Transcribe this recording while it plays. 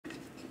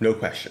No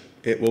question.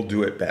 It will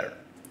do it better.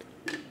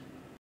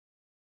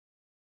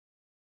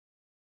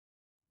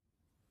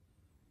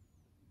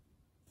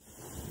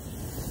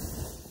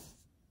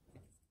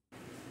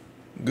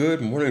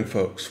 Good morning,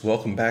 folks.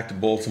 Welcome back to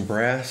Bullets and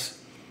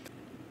Brass.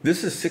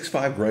 This is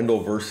 6.5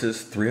 Grendel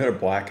versus 300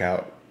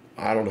 Blackout.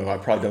 I don't know,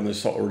 I've probably done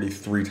this already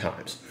 3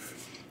 times.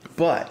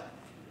 But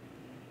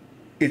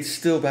it's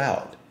still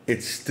valid.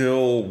 It's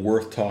still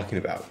worth talking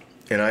about.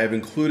 And I have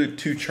included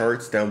 2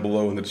 charts down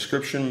below in the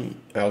description.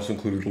 I also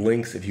included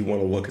links if you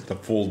want to look at the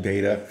full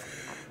data.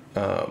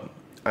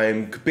 I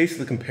am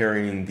basically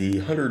comparing the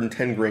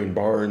 110 grain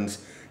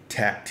Barnes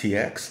TAC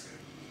TX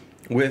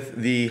with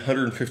the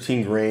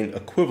 115 grain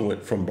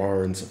equivalent from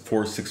Barnes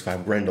for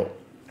 6.5 Grendel.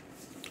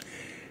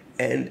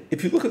 And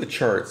if you look at the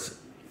charts,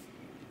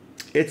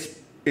 it's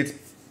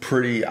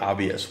pretty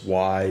obvious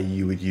why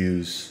you would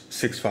use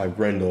 6.5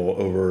 Grendel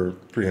over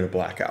 300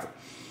 Blackout.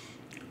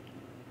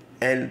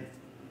 And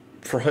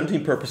for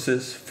hunting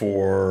purposes,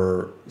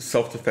 for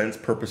self-defense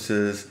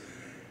purposes,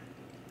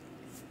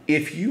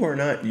 if you are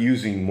not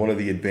using one of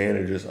the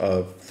advantages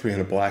of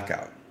 300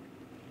 Blackout,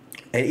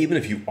 and even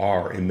if you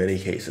are in many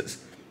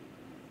cases,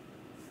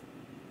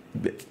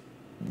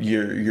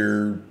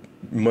 you're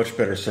much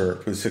better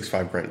served with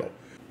 6.5 Grendel.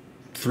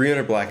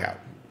 300 Blackout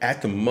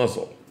at the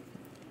muzzle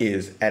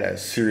is at a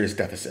serious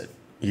deficit.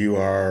 You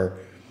are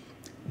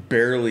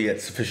barely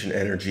at sufficient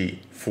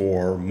energy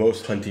for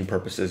most hunting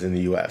purposes in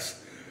the US.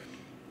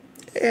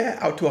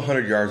 Out to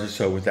 100 yards or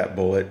so with that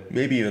bullet,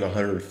 maybe even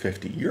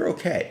 150. You're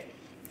okay.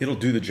 It'll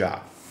do the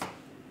job.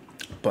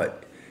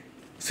 But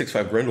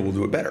 6.5 Grendel will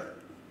do it better.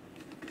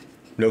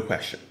 No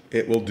question.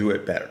 It will do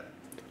it better.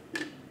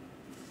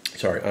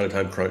 Sorry, on a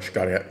time crunch.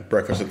 Got to get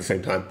breakfast at the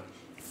same time.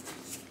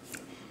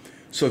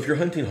 So if you're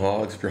hunting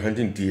hogs, if you're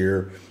hunting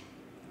deer,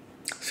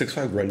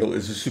 6.5 Grendel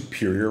is a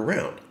superior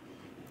round,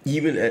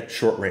 even at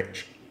short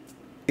range.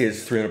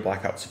 Is 300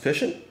 Blackout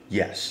sufficient?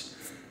 Yes.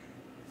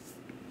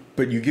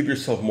 But you give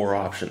yourself more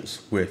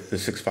options with the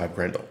 6.5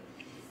 Grendel.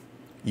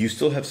 You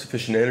still have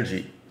sufficient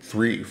energy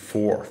 300,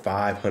 400,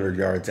 500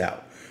 yards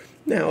out.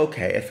 Now,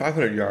 okay, at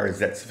 500 yards,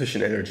 that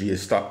sufficient energy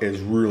is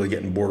really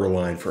getting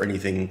borderline for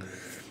anything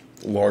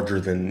larger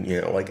than, you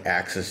know, like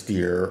axis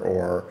deer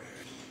or,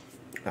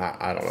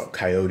 I don't know,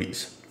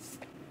 coyotes.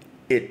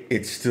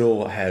 It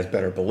still has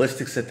better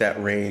ballistics at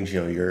that range.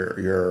 You know,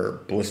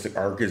 your ballistic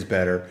arc is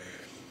better.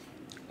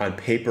 On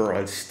paper,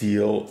 on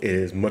steel, it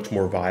is much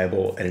more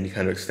viable at any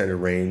kind of extended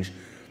range.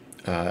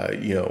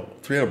 You know,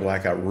 300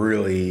 Blackout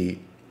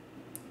really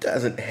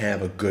doesn't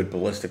have a good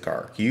ballistic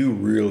arc. You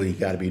really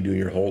got to be doing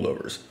your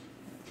holdovers.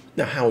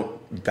 Now, how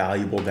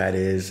valuable that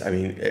is, I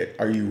mean,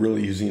 are you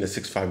really using a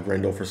 6.5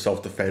 Grendel for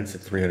self-defense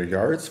at 300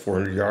 yards,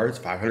 400 yards,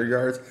 500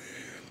 yards?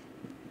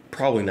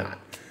 Probably not.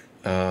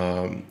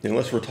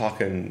 Unless we're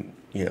talking,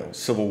 you know,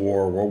 Civil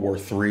War, World War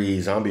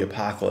III, zombie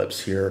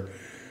apocalypse here,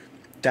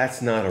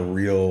 that's not a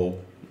real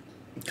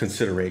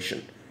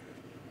consideration.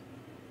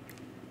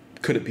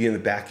 Could it be in the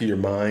back of your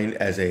mind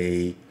as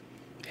a,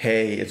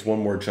 hey, it's one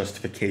more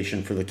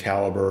justification for the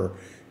caliber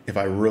if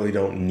I really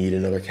don't need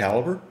another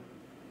caliber?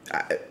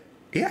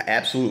 Yeah,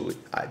 absolutely.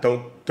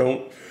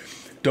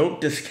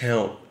 Don't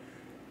discount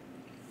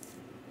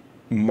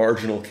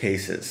marginal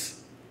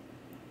cases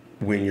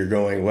when you're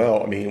going,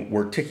 well, I mean,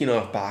 we're ticking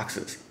off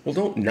boxes. Well,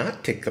 don't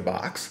not tick the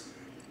box.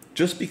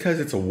 Just because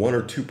it's a 1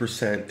 or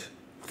 2%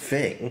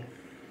 thing,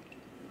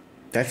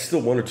 that's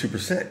still 1 or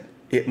 2%.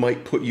 It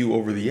might put you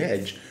over the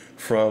edge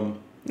from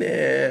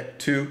nah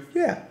to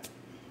yeah.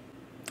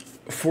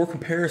 For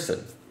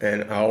comparison,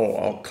 and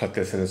I'll cut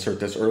this and insert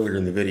this earlier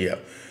in the video,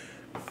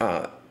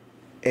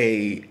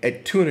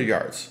 at 200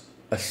 yards,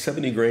 a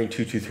 70 grain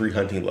 223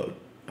 hunting load.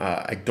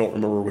 I don't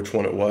remember which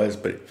one it was,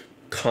 but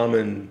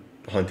common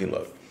hunting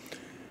load.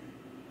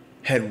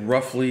 Had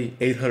roughly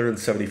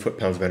 870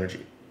 foot-pounds of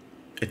energy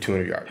at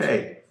 200 yards.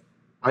 Hey,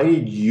 I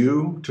need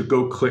you to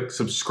go click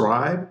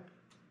subscribe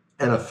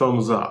and a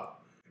thumbs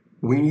up.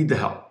 We need the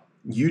help.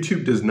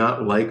 YouTube does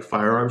not like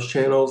firearms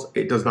channels.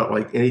 It does not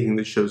like anything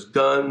that shows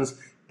guns,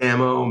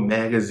 ammo,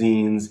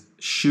 magazines,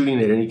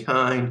 shooting at any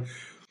kind.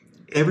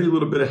 Every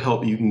little bit of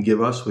help you can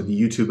give us with the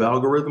YouTube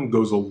algorithm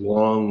goes a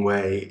long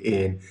way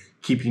in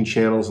keeping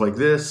channels like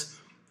this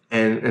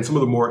and some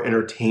of the more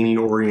entertaining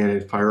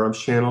oriented firearms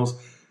channels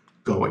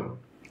going.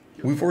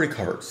 We've already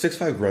covered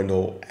 6.5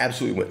 Grendel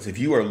absolutely wins. If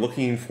you are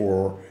looking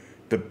for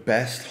the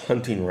best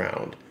hunting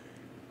round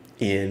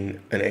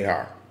in an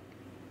AR,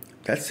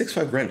 that's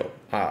 6.5 Grendel.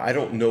 I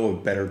don't know a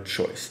better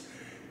choice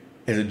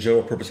as a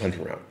general purpose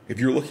hunting round. If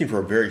you're looking for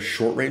a very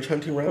short range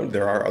hunting round,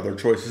 there are other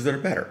choices that are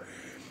better.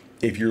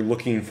 If you're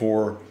looking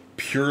for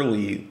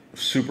purely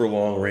super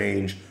long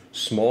range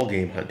small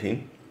game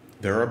hunting,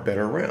 there are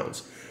better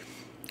rounds.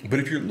 But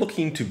if you're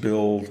looking to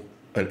build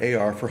an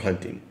AR for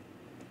hunting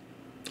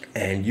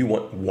and you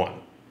want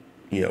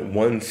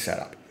one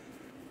setup,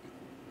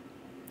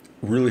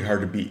 really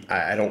hard to beat.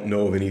 I don't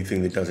know of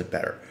anything that does it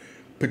better,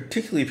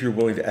 particularly if you're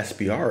willing to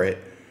SBR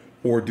it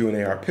or do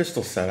an AR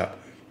pistol setup,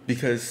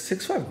 because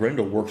 6.5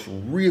 Grendel works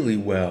really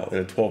well in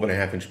a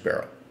 12.5-inch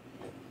barrel.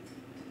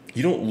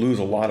 You don't lose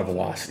a lot of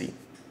velocity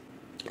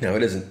Now,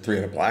 it isn't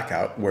 300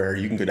 Blackout where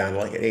you can go down to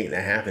like an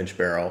 8.5-inch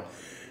barrel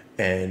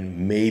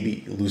and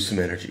maybe lose some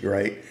energy,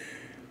 right?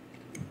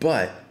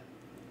 But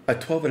a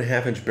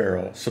 12.5-inch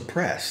barrel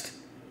suppressed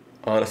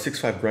on a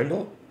 6.5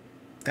 Grendel,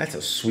 that's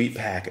a sweet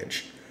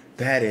package.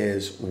 That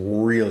is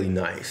really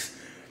nice.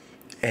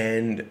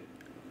 And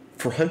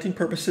for hunting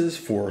purposes,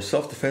 for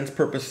self-defense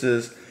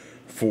purposes,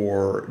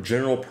 for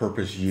general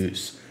purpose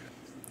use,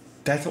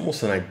 that's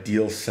almost an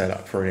ideal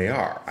setup for an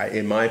AR,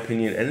 in my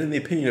opinion, and in the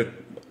opinion of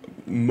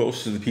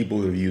most of the people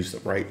who have used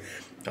them, right?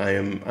 I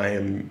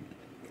am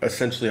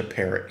essentially a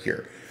parrot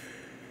here.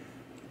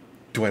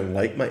 Do I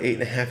like my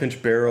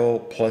 8.5-inch barrel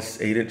plus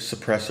 8-inch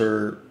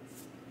suppressor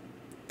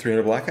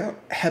 300 Blackout?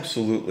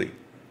 Absolutely.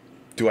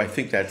 Do I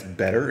think that's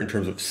better in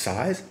terms of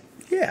size?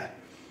 Yeah.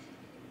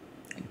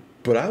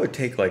 But I would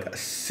take like a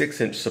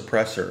 6-inch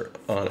suppressor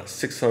on a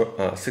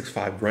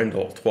 6.5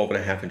 Grendel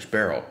 12.5-inch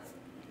barrel.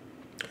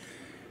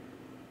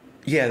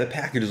 Yeah, the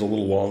package is a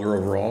little longer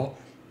overall,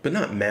 but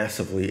not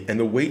massively, and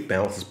the weight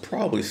balance is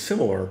probably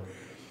similar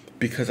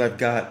because I've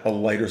got a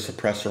lighter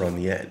suppressor on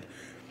the end.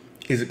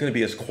 Is it going to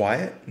be as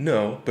quiet?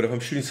 No, but if I'm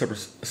shooting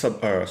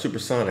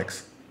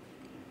supersonics,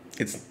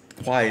 it's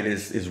quiet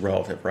is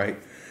relative, right?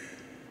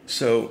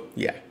 So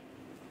yeah,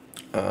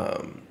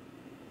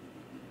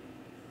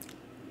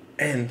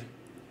 and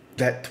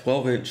that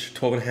 12-inch,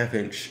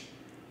 12.5-inch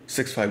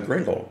 6.5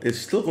 Grendel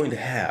is still going to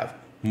have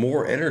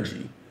more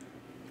energy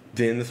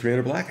than the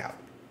 300 Blackout.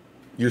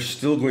 You're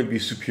still going to be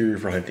superior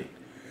for hunting.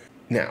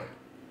 Now,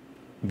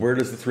 where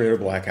does the 300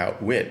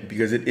 Blackout win?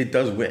 Because it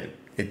does win.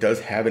 It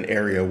does have an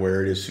area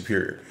where it is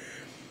superior.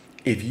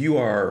 If you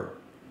are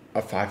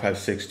a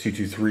 5.56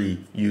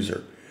 223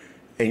 user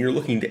and you're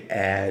looking to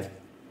add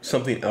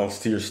something else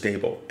to your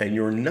stable and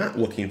you're not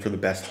looking for the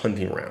best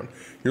hunting round,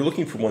 you're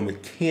looking for one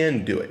that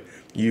can do it.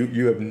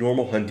 You have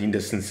normal hunting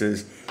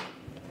distances,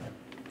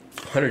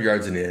 100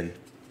 yards and in,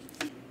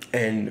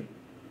 and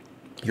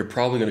you're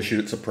probably going to shoot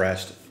it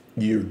suppressed.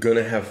 You're going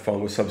to have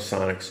fun with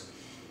subsonics,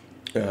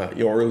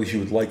 or at least you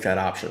would like that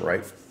option,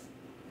 right?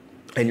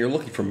 And you're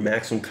looking for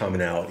maximum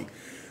commonality.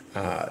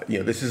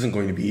 This isn't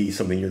going to be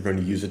something you're going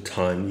to use a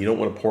ton. You don't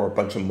want to pour a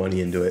bunch of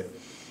money into it.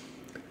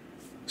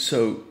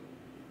 So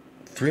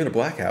 300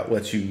 Blackout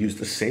lets you use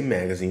the same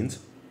magazines,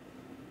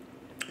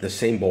 the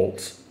same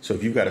bolts. So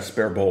if you've got a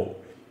spare bolt,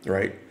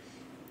 right,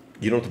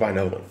 you don't have to buy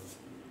another one.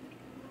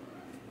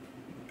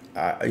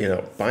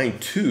 Buying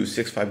two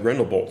 6.5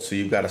 Grendel bolts, so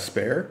you've got a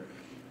spare,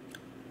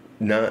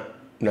 not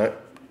an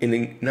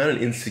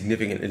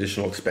insignificant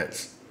additional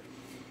expense.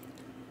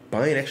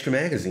 Buying extra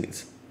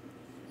magazines.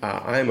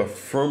 I'm a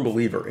firm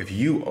believer, if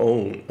you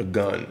own a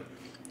gun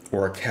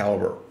or a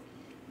caliber,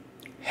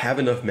 have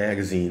enough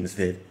magazines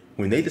that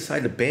when they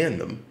decide to ban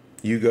them,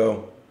 you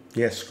go,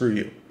 yeah, screw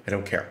you. I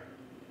don't care.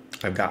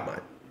 I've got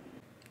mine.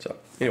 So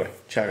anyway,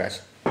 ciao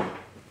guys.